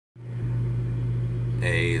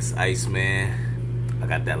Hey, it's Iceman. I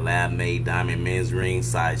got that lab-made diamond men's ring,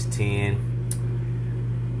 size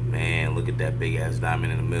 10. Man, look at that big-ass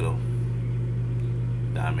diamond in the middle.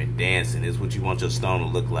 Diamond dancing. This is what you want your stone to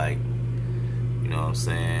look like. You know what I'm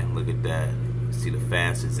saying? Look at that. See the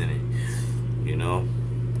facets in it. You know?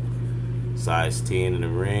 Size 10 in the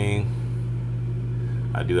ring.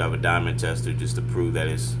 I do have a diamond tester just to prove that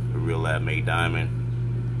it's a real lab-made diamond.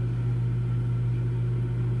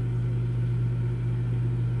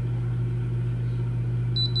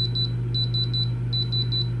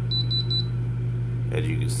 As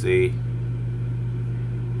you can see,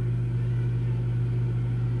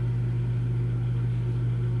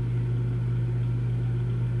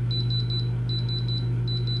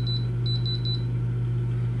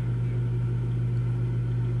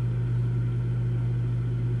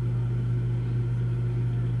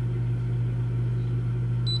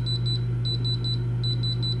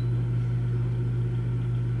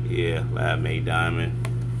 yeah, lab-made diamond.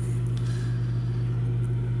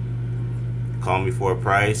 Call me for a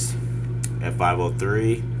price at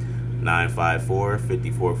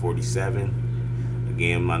 503-954-5447.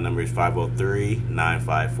 Again, my number is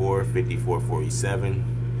 503-954-5447.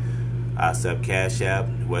 I accept Cash App,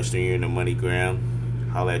 Western Union, MoneyGram.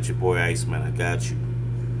 Holla at your boy Iceman. I got you.